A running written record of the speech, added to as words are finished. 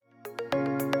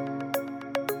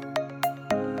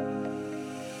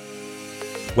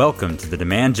Welcome to the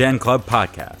Demand Gen Club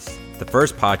podcast, the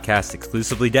first podcast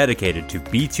exclusively dedicated to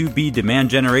B2B demand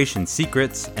generation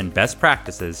secrets and best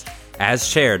practices as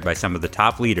shared by some of the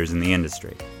top leaders in the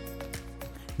industry.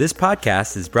 This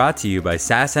podcast is brought to you by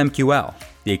SaaSMQL,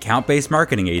 the account-based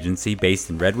marketing agency based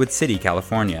in Redwood City,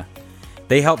 California.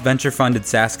 They help venture-funded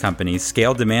SaaS companies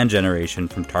scale demand generation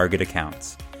from target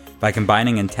accounts. By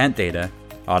combining intent data,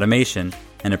 automation,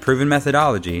 and a proven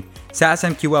methodology,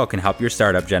 SaaSMQL can help your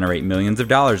startup generate millions of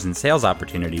dollars in sales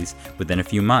opportunities within a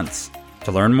few months.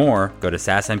 To learn more, go to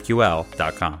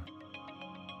SaaSMQL.com.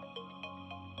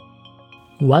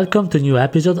 Welcome to a new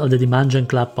episode of the Demand Gen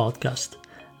Club podcast.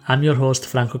 I'm your host,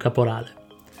 Franco Caporale.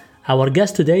 Our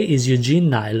guest today is Eugene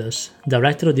Nilus,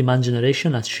 Director of Demand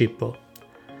Generation at Shippo.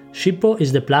 Shippo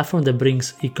is the platform that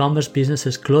brings e-commerce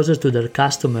businesses closer to their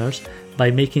customers by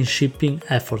making shipping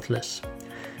effortless.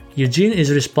 Eugene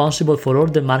is responsible for all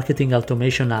the marketing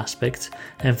automation aspects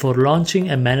and for launching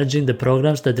and managing the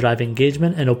programs that drive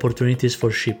engagement and opportunities for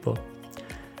Shippo.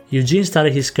 Eugene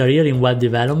started his career in web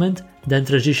development, then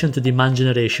transitioned to demand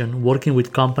generation, working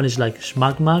with companies like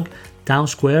SmugMug,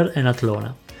 Townsquared and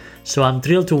Atlona. So I'm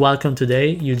thrilled to welcome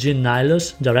today Eugene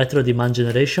Nilus, Director of Demand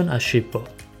Generation at Shippo.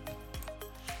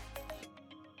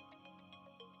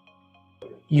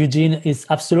 Eugene, it's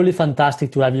absolutely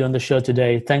fantastic to have you on the show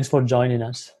today. Thanks for joining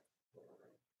us.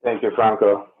 Thank you,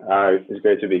 Franco. It's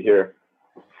great to be here.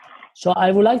 So I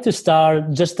would like to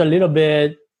start just a little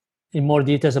bit in more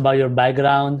details about your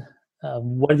background.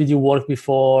 Where did you work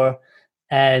before?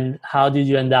 And how did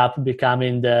you end up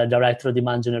becoming the Director of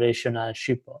Demand Generation at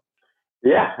Shippo?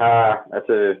 Yeah, that's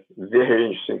a very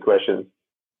interesting question.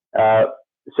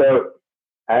 So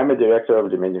I'm a Director of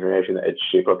Demand Generation at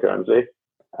Shippo currently.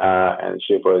 And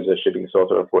Shippo is a shipping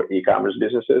software for e-commerce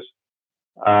businesses.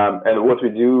 And what we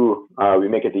do, we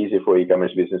make it easy for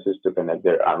e-commerce businesses to connect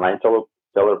their online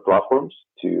seller platforms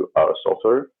to our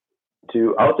software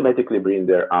to automatically bring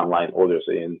their online orders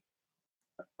in.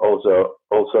 Also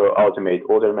automate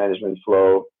order management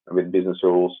flow with business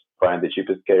rules, find the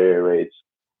cheapest carrier rates,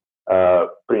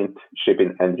 print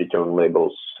shipping and return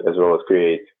labels, as well as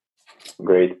create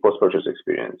great post-purchase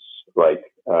experience like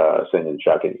sending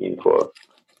tracking info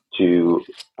to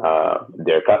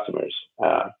their customers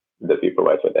that we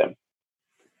provide for them.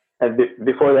 And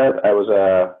before that, I was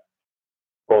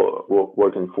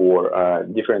working for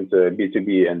different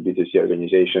B2B and B2C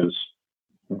organizations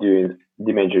doing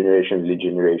demand generation, lead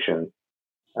generation,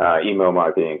 email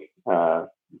marketing,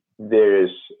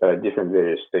 various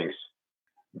things.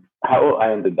 How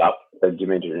I ended up at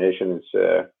demand generation is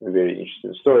a very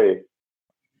interesting story.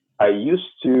 I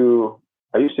used to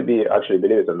be, actually,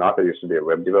 believe it or not, I used to be a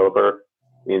web developer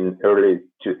in early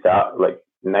 2000, like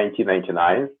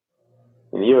 1999.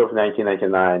 In the year of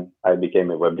 1999, I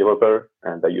became a web developer,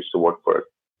 and I used to work for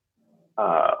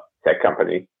a tech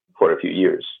company for a few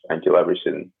years until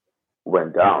everything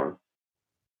went down.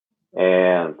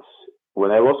 And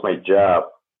when I lost my job,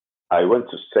 I went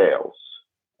to sales.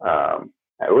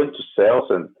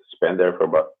 And spent there for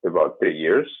about 3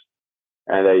 years.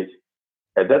 And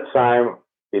at that time,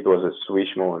 it was a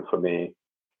switch moment for me.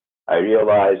 I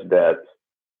realized that,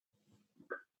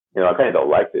 I kind of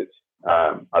liked it.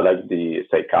 I liked the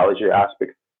psychology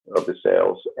aspect of the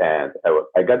sales, and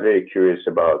I got very curious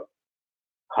about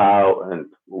how and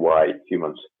why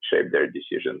humans shape their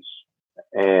decisions.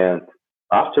 And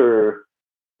after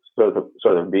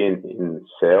sort of being in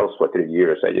sales for 3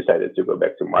 years, I decided to go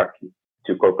back to marketing,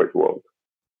 to corporate world.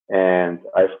 And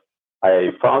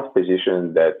I found a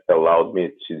position that allowed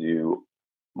me to do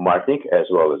marketing as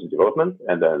well as development,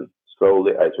 and then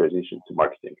slowly I transitioned to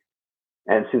marketing.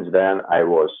 And since then, I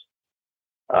was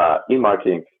in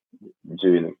marketing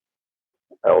doing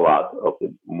a lot of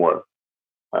the more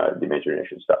demand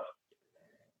generation stuff.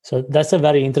 So that's a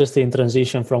very interesting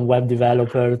transition from web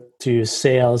developer to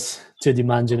sales to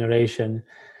demand generation.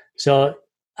 So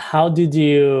how did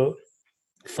you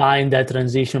find that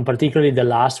transition, particularly the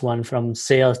last one from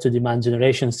sales to demand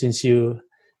generation, since you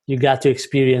got to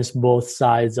experience both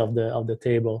sides of the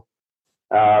table?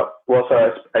 So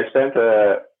I spent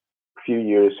a few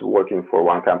years working for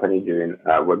one company doing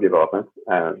web development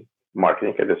and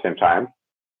marketing at the same time.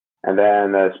 And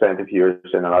then I spent a few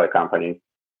years in another company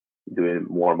doing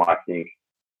more marketing,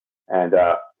 and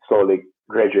slowly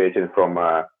graduating from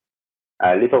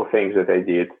little things that I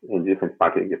did in different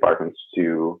marketing departments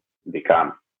to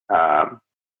become a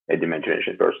demand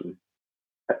generation person.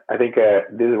 I think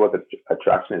this is what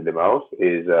attracts me the most,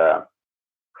 is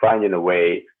finding a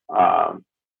way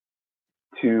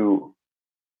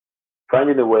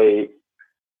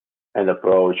and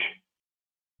approach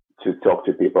to talk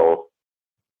to people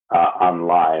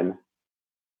online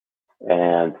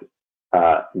and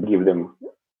give them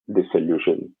the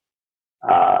solution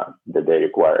that they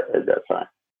require at that time,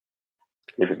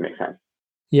 if it makes sense.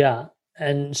 Yeah.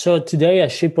 And so today at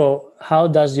Shippo, how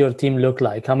does your team look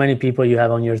like? How many people you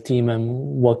have on your team, and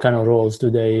what kind of roles do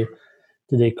they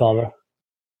cover?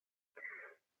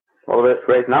 Well,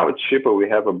 right now at Shippo, we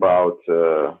have about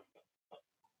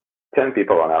 10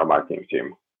 people on our marketing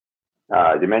team.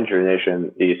 Demand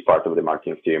generation is part of the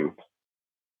marketing team.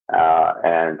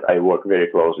 And I work very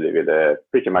closely with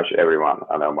pretty much everyone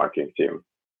on our marketing team.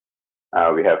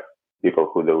 We have people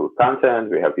who do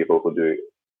content. We have people who do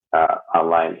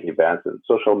online events and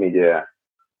social media.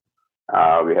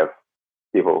 We have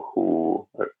people who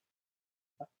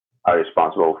are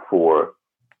responsible for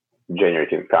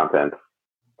generating content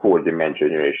for demand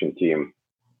generation team.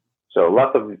 So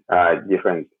lots of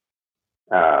different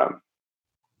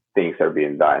things are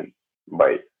being done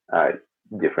by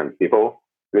different people.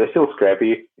 We're still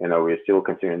scrappy, we're still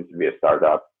continuing to be a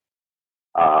startup.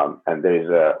 And there is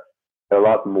a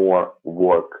lot more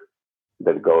work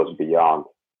that go beyond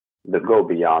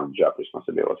job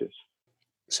responsibilities.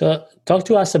 So talk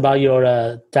to us about your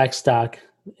tech stack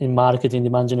in marketing,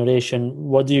 demand generation.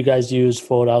 What do you guys use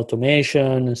for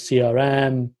automation,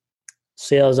 CRM,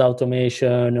 sales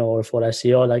automation, or for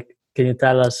SEO? Like, can you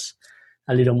tell us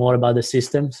a little more about the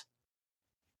systems?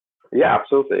 Yeah,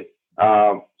 absolutely.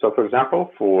 So for example,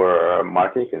 for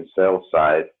marketing and sales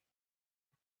side,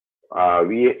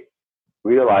 we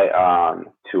rely on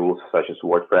tools such as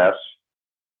WordPress,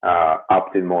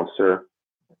 Opt-in Monster,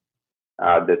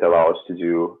 that allow us to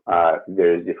do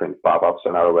various different pop-ups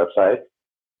on our website.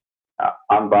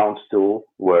 Unbound tool,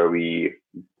 where we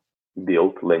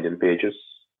build landing pages.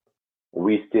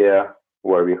 Wistia,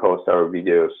 where we host our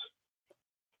videos.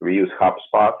 We use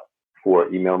HubSpot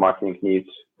for email marketing needs.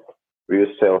 We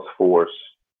use Salesforce.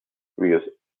 We use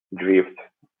Drift,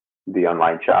 the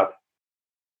online chat.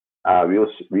 We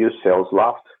use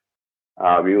SalesLoft.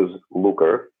 We use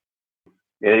Looker.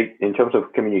 In terms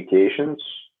of communication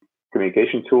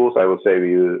tools, I would say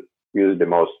we use the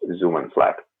most Zoom and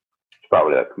Slack. It's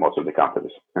probably like most of the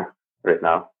companies right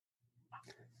now.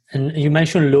 And you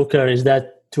mentioned Looker. Is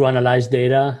that to analyze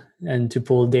data and to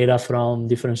pull data from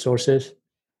different sources?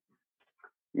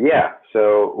 Yeah.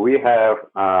 So we have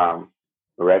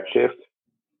Redshift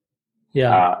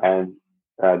and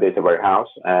data warehouse,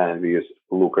 and we use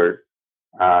Looker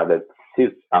that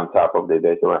sits on top of the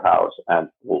data warehouse and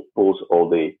pulls all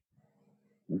the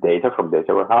data from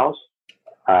data warehouse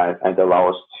and allow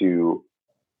us to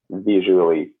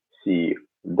visually see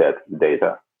that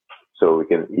data so we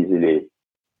can easily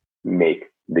make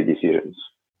the decisions.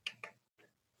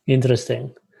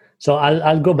 Interesting. So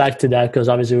I'll go back to that because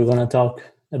obviously we're going to talk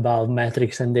about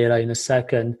metrics and data in a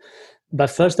second. But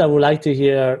first, I would like to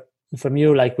hear from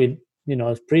you, like with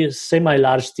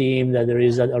semi-large team that there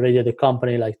is already at the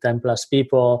company, like 10 plus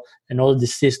people and all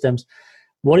these systems.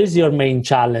 What is your main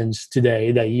challenge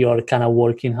today that you're kind of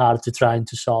working hard to trying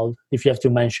to solve, if you have to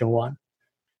mention one?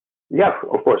 Yeah,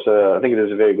 of course. I think it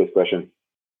is a very good question.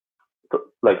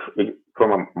 Like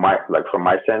from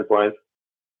my standpoint,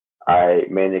 I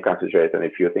mainly concentrate on a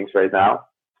few things right now.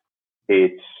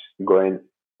 It's going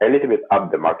a little bit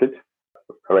up the market.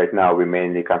 Right now, we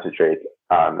mainly concentrate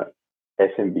on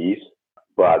SMBs,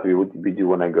 but we do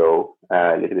want to go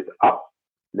a little bit up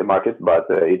the market, but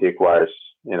it requires,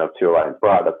 to align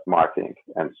product, marketing,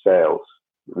 and sales.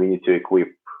 We need to equip,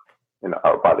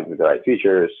 our product with the right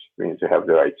features. We need to have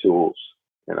the right tools.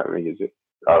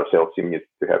 Our sales team needs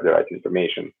to have the right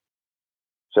information.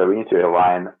 So we need to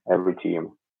align every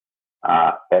team,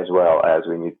 as well as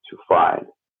we need to find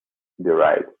the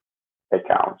right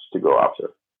accounts to go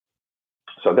after.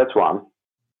 So that's one.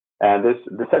 And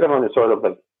the second one is sort of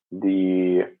like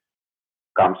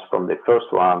comes from the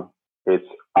first one. It's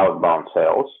outbound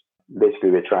sales.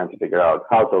 Basically, we're trying to figure out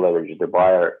how to leverage the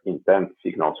buyer intent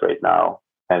signals right now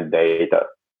and data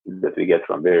that we get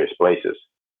from various places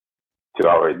to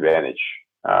our advantage,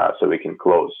 so we can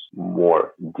close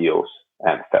more deals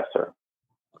and faster.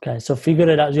 Okay, so figure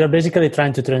it out. You're basically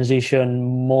trying to transition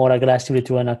more aggressively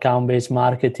to an account-based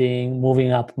marketing,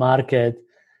 moving up market.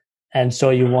 And so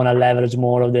you want to leverage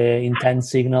more of the intent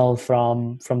signal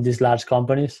from these large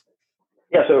companies?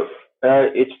 Yeah, so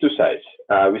it's two sides.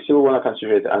 We still want to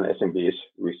concentrate on SMBs.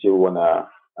 We still want to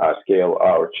scale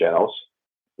our channels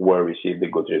where we see the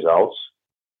good results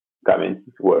coming,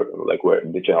 where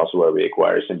the channels where we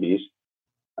acquire SMBs.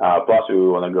 Plus, we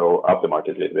want to go up the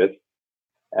market a little bit.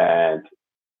 And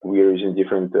we're using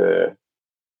different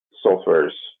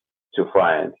softwares to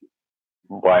find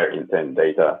buyer intent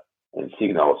data and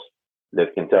signals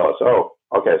that can tell us, oh,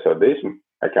 okay, so this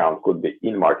account could be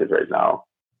in market right now.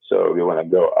 So we want to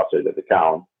go after that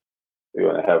account. We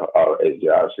want to have our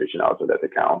SDRs reaching out to that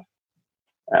account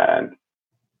and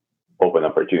open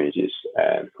opportunities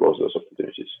and close those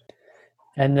opportunities.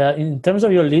 And in terms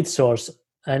of your lead source,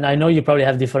 and I know you probably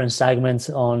have different segments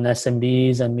on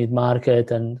SMBs and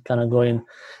mid-market and kind of going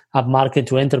up market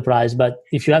to enterprise, but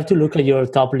if you have to look at your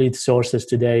top lead sources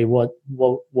today, what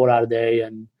are they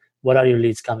and what are your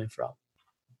leads coming from?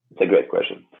 It's a great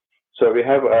question. So we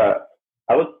have,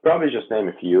 I would probably just name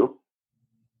a few.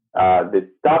 The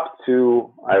top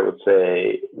two, I would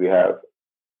say we have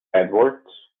AdWords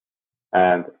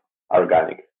and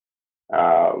organic.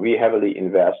 We heavily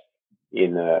invest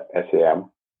in SEM,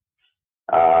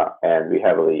 and we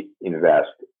heavily invest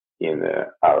in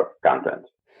our content.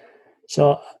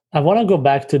 So I want to go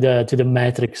back to the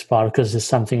metrics part because it's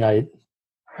something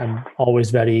I'm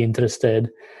always very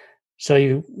interested.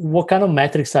 So what kind of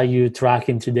metrics are you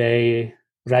tracking today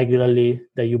regularly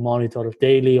that you monitor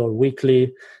daily or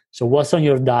weekly? So what's on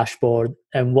your dashboard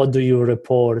and what do you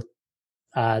report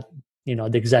at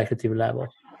the executive level?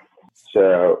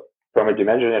 So from a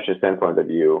demand generation standpoint of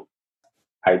view,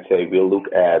 I'd say we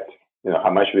look at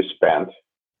how much we spent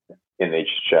in each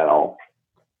channel,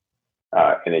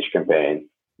 in each campaign,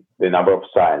 the number of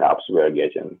sign-ups we are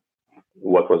getting,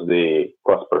 what was the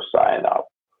cost per sign-up,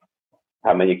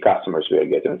 how many customers we are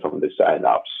getting from the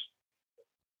sign-ups,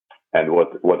 and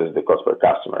what is the cost per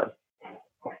customer,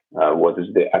 what is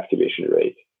the activation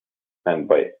rate. And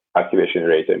by activation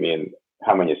rate, I mean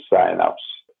how many sign-ups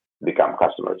become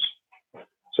customers.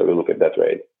 So we look at that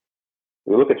rate.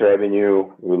 We look at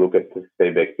revenue, we look at the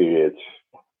payback period,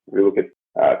 we look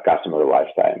at customer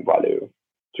lifetime value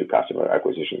to customer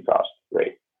acquisition cost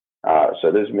rate.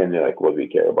 So this is mainly like what we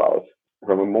care about.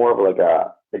 From a more of like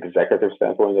a executive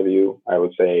standpoint of view, I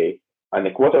would say on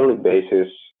a quarterly basis,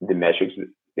 the metrics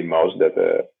the most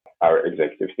that our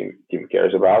executive team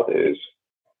cares about is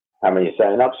how many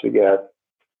signups we get,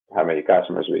 how many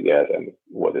customers we get, and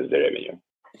what is the revenue.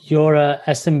 Your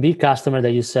SMB customer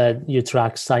that you said you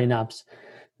track signups,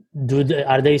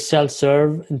 are they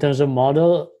self-serve in terms of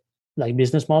model, like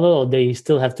business model, or they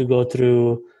still have to go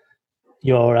through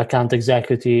your account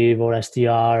executive or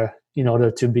SDR in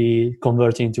order to be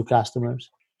converting to customers?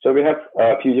 So we have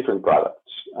a few different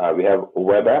products. We have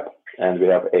web app and we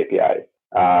have API.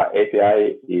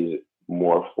 API is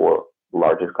more for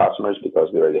larger customers because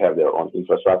they already have their own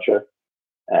infrastructure,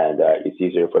 and it's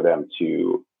easier for them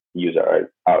to use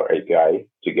our API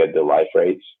to get the live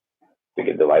rates, to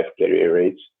get the live carrier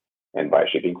rates, and buy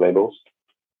shipping labels.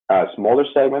 Smaller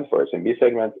segment, for SMB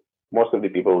segment, most of the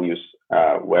people use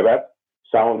web app.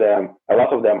 A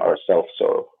lot of them are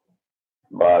self-serve,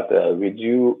 but we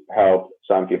do help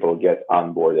some people get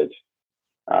onboarded.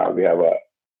 We have a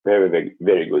very,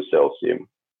 very good sales team,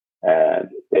 and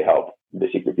they help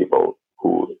basically people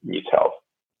who need help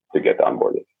to get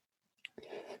onboarded.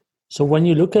 So when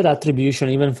you look at attribution,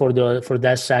 even for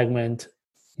that segment,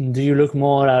 do you look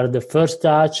more at the first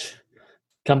touch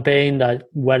campaign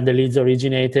where the leads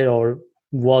originated, or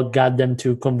what got them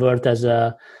to convert as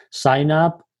a sign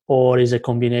up, or is a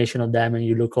combination of them and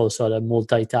you look also at a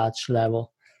multi-touch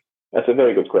level? That's a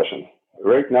very good question.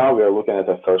 Right now we are looking at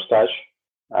the first touch.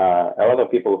 A lot of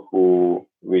people who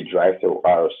we drive to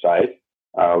our site,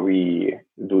 we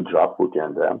do drop hook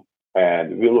on them,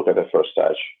 and we look at the first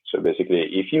touch. So basically,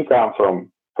 if you come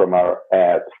from our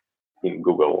ad in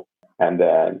Google and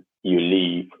then you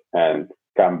leave and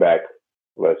come back,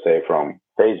 let's say from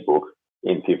Facebook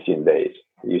in 15 days,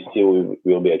 you still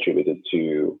will be attributed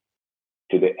to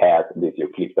the ad that you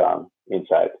clicked on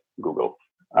inside Google.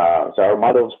 So our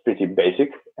model is pretty basic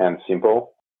and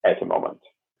simple at the moment.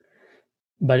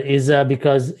 But is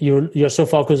because you're so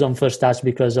focused on first touch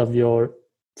because of your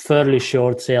fairly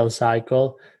short sales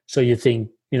cycle, so you think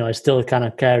I still kind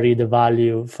of carry the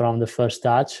value from the first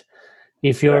touch.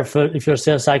 If your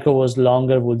sales cycle was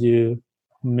longer, would you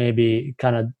maybe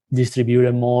kind of distribute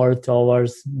it more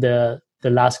towards the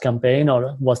last campaign,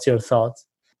 or what's your thoughts?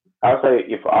 I would say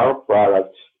if our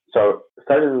product,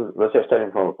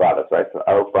 starting from a product, right? So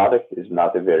our product is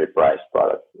not a very priced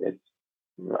product.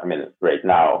 Right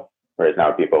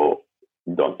now people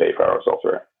don't pay for our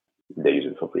software. They use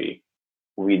it for free.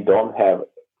 We don't have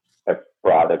a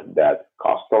product that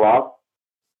costs a lot,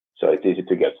 so it's easy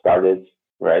to get started,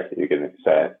 right? You can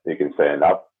sign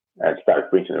up and start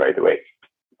printing right away.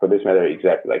 For this matter,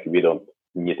 exactly, like we don't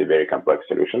need a very complex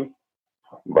solution.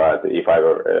 But if I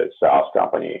were a SaaS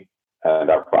company and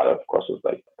our product costs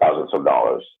like thousands of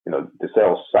dollars, the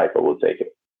sales cycle will take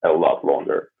a lot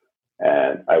longer,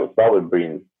 and I would probably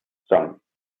bring some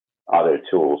other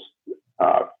tools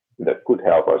that could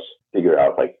help us figure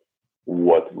out like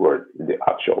what were the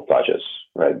actual touches,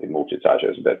 right? The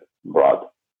multi-touches that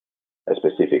brought a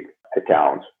specific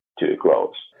account to a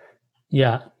close.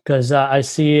 Yeah, because I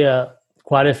see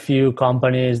quite a few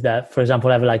companies that, for example,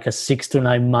 have like a 6 to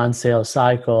 9 month sales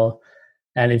cycle.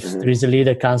 And if there is a lead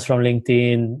that comes from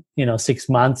LinkedIn, 6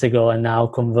 months ago and now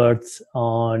converts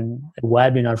on a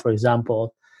webinar, for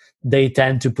example, they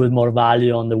tend to put more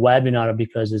value on the webinar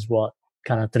because it's what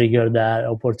kind of triggered that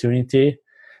opportunity.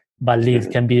 But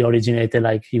lead can be originated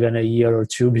like even a year or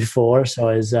two before. So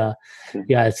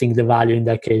I think the value in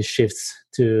that case shifts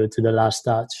to the last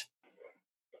touch.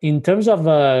 In terms of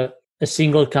a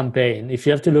single campaign, if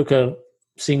you have to look at a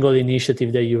single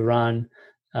initiative that you run,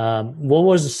 what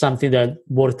was something that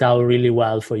worked out really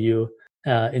well for you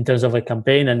in terms of a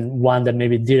campaign, and one that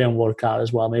maybe didn't work out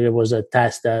as well? Maybe it was a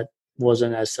test that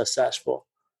wasn't as successful.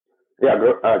 Yeah,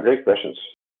 great questions.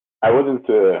 I wouldn't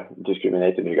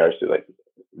discriminate in regards to like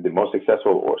the most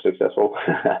successful or successful.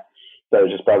 So I'll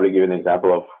just probably give an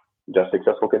example of just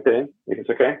successful campaign, if it's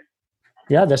okay.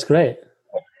 Yeah, that's great.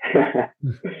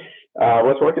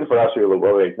 What's working for us really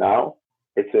well right now,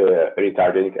 it's a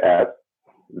retargeting ad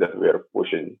that we are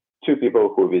pushing to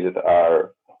people who visit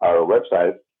our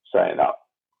website, sign up.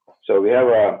 So we have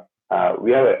a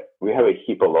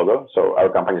Hippo logo. So our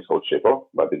company is called Shippo,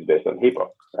 but it's based on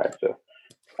Hippo, right?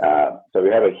 So we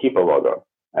have a Hippo logo,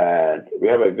 and we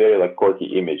have a very like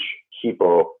quirky image.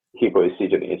 Hippo is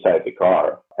sitting inside the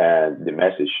car, and the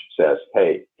message says,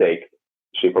 "Hey, take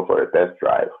Shippo for a test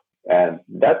drive." And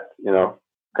that,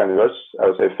 converts, I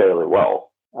would say, fairly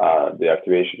well. The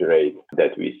activation rate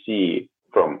that we see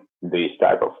from these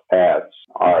type of ads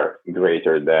are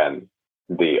greater than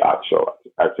the actual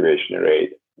activation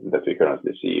rate that we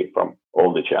currently see from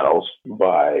all the channels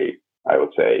by, I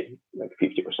would say, like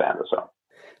 50% or so.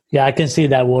 Yeah, I can see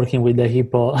that working with the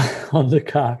Hippo on the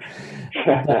car.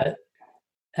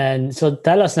 And so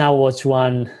tell us now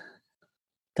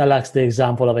tell us the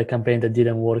example of a campaign that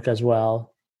didn't work as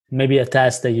well. Maybe a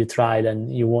test that you tried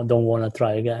and you don't want to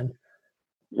try again.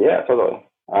 Yeah, totally.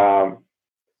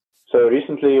 So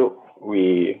recently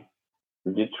we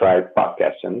did try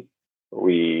podcasting.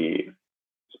 We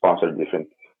sponsored different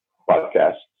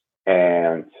podcasts,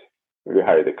 and we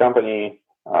hired a company.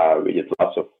 We did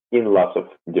lots of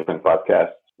different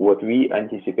podcasts. What we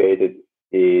anticipated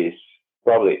is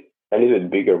probably a little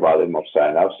bit bigger volume of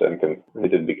signups and a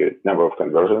little bigger number of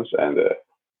conversions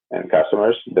and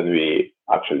customers than we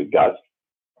actually got.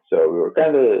 So we were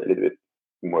kind of a little bit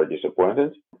more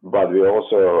disappointed, but we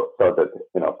also thought that,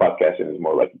 podcasting is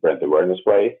more like brand awareness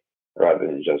play rather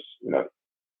than just,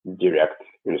 direct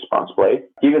response play.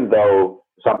 Even though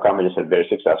some companies are very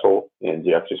successful in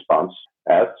direct response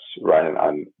ads running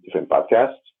on different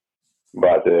podcasts,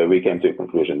 but we came to a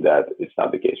conclusion that it's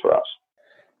not the case for us.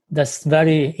 That's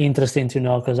very interesting to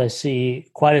know, because I see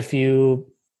quite a few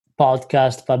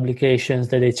podcast publications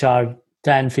that they charge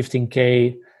 10,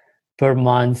 15K per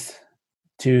month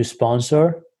to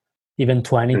sponsor, even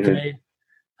 20K.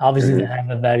 Obviously, they have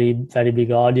a very, very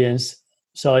big audience.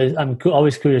 So I'm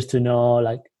always curious to know,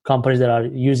 like, companies that are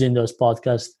using those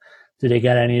podcasts, do they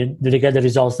get the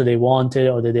results that they wanted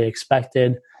or that they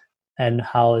expected, and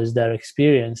how is their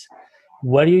experience?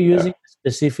 Were you using a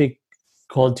specific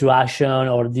call to action,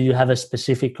 or do you have a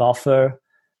specific offer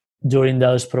during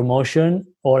those promotion,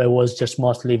 or it was just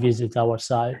mostly visit our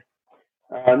site?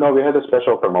 No, we had a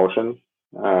special promotion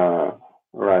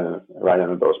running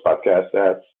on those podcast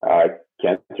ads. I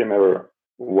can't remember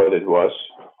what it was,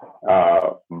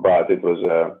 but it was,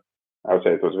 I would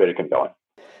say it was very compelling.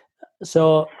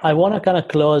 So I want to kind of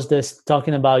close this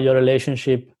talking about your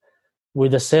relationship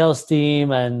with the sales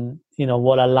team and,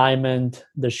 what alignment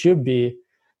there should be.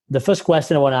 The first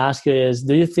question I want to ask you is,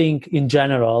 do you think in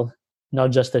general,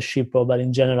 not just at Shippo, but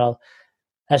in general,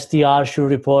 SDR should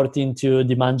report into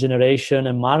demand generation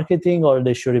and marketing, or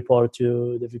they should report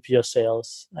to the VP of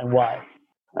sales, and why?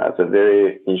 That's a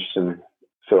very interesting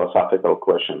philosophical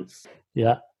question.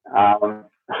 Yeah.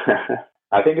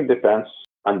 I think it depends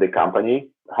on the company,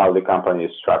 how the company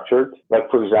is structured. Like,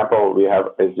 for example, we have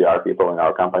SDR people in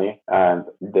our company, and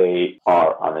they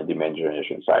are on the demand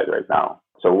generation side right now.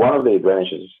 So one of the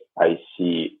advantages I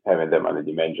see having them on the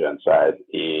demand gen side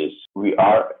is we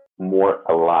are more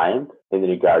aligned in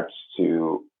regards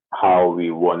to how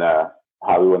we wanna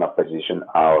position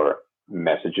our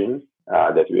messaging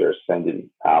that we are sending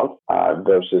out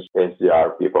versus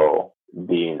SDR people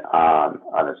being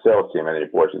on a sales team and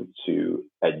reporting to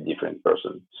a different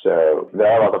person. So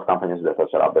there are a lot of companies that are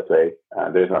set up that way.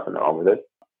 There's nothing wrong with it.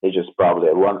 It's just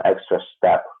probably one extra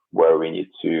step where we need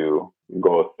to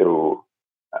go through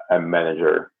a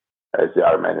manager,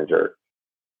 SDR manager,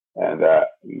 and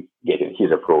getting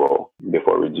his approval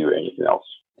anything else.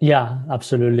 Yeah,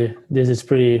 absolutely. This is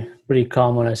pretty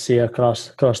common, I see, across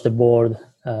the board,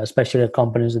 especially at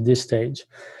companies at this stage.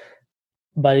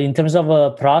 But in terms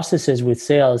of processes with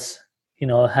sales,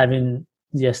 having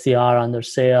the SDR under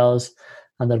sales,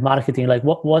 under marketing, like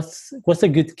what's a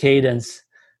good cadence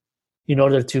in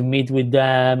order to meet with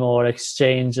them or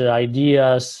exchange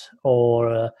ideas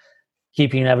or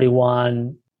keeping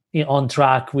everyone on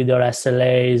track with their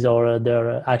SLAs or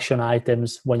their action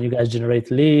items when you guys generate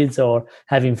leads or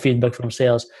having feedback from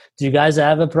sales? Do you guys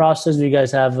have a process? Do you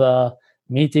guys have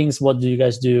meetings? What do you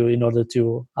guys do in order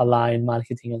to align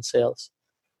marketing and sales?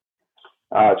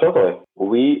 Totally.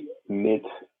 We meet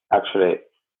actually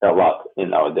a lot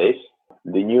in our days.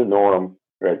 The new norm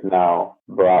right now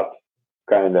brought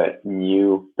kind of a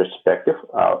new perspective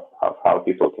of how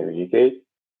people communicate.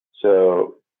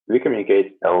 So we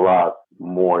communicate a lot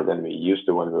more than we used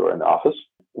to when we were in the office.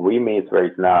 We meet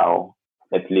right now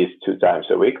at least 2 times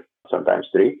a week, sometimes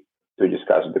 3, to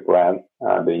discuss the plan,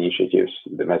 the initiatives,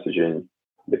 the messaging,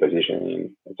 the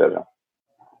positioning, etc.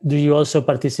 Do you also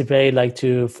participate like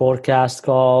to forecast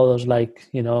calls, like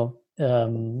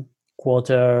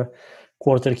quarter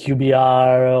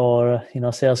QBR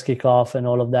or sales kickoff and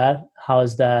all of that? How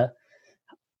is that?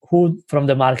 Who from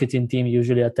the marketing team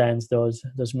usually attends those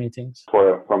meetings?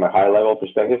 From a high level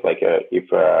perspective, like if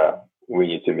we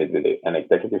need to meet with an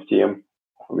executive team,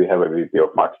 we have a VP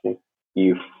of marketing.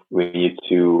 If we need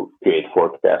to create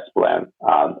forecast plan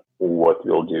on what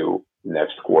we'll do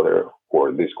next quarter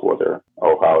or this quarter,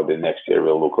 or how the next year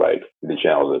will look like, the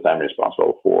channels that I'm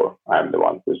responsible for, I'm the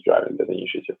one who's driving that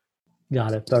initiative.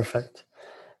 Got it. Perfect.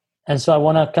 And so I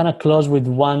want to kind of close with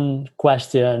one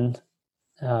question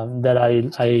that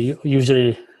I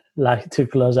usually like to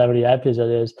close every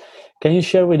episode is, can you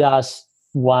share with us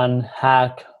one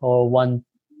hack or one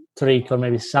trick or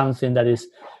maybe something that is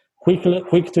quick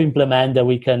to implement that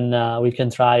we can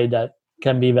try that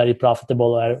can be very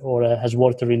profitable or has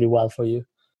worked really well for you?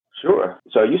 Sure.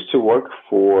 So I used to work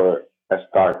for a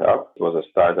startup. It was a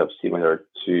startup similar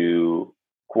to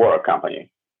Quora company.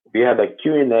 We had a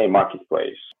Q&A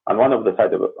marketplace. On one of the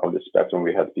sides of the spectrum,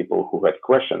 we had people who had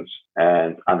questions.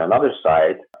 And on another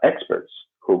side, experts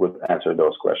who would answer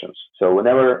those questions. So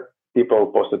whenever people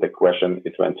posted a question,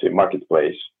 it went to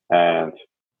marketplace and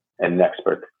an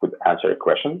expert could answer a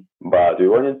question. But we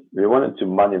wanted to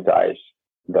monetize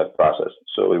that process.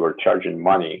 So we were charging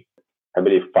money, I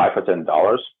believe $5 or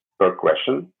 $10 per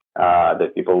question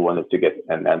that people wanted to get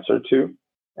an answer to.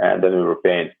 And then we were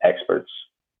paying experts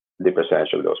the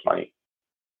percentage of those money.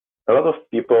 A lot of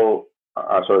people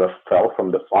sort of fell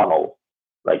from the funnel.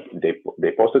 Like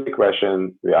they posted the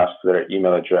question, we asked their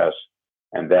email address,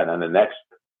 and then on the next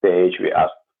stage, we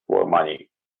asked for money.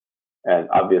 And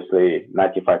obviously,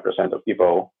 95% of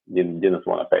people didn't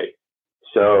want to pay.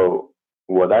 So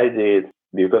what I did,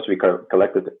 because we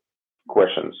collected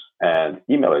questions and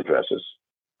email addresses,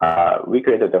 we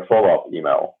created a follow-up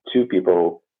email to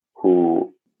people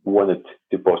who wanted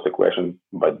to post a question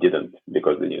but didn't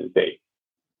because they didn't pay.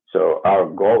 So our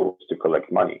goal was to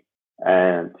collect money.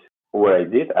 And what I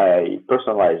did, I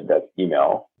personalized that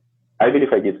email. I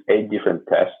believe I did 8 different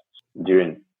tests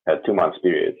during a 2-month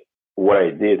period. What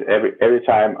I did, every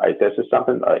time I tested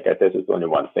something, like I tested only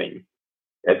one thing.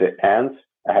 At the end,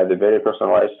 I had a very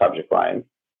personalized subject line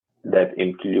that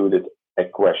included a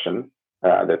question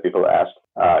that people asked.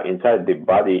 Inside the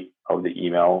body of the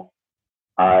email,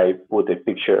 I put a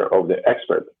picture of the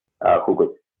expert who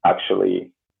could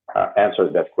actually answer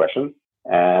that question.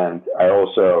 And I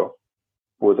also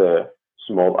put a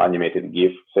small animated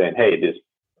GIF saying, hey,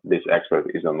 this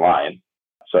expert is online.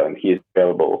 So and he's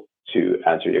available to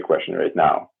answer your question right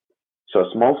now. So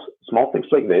small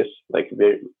things like this, like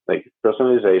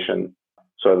personalization,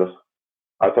 sort of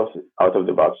out of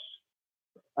the box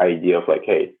idea of like,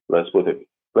 hey, let's put a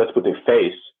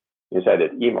face inside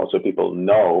that email so people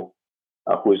know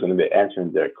who is going to be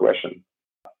answering their question.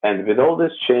 And with all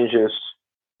these changes,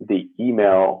 the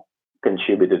email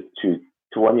contributed to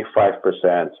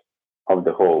 25% of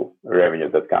the whole revenue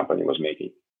that company was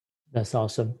making. That's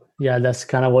awesome. Yeah, that's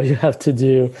kind of what you have to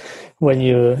do when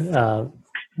you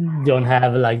don't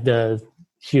have like the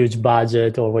huge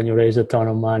budget or when you raise a ton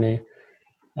of money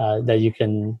that you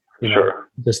can Sure.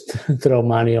 just throw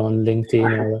money on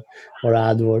LinkedIn or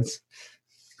AdWords.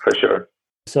 For sure.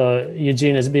 So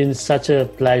Eugene, it's been such a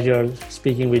pleasure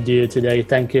speaking with you today.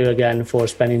 Thank you again for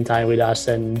spending time with us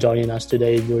and joining us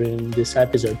today during this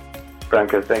episode.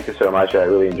 Franco, thank you so much. I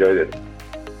really enjoyed it.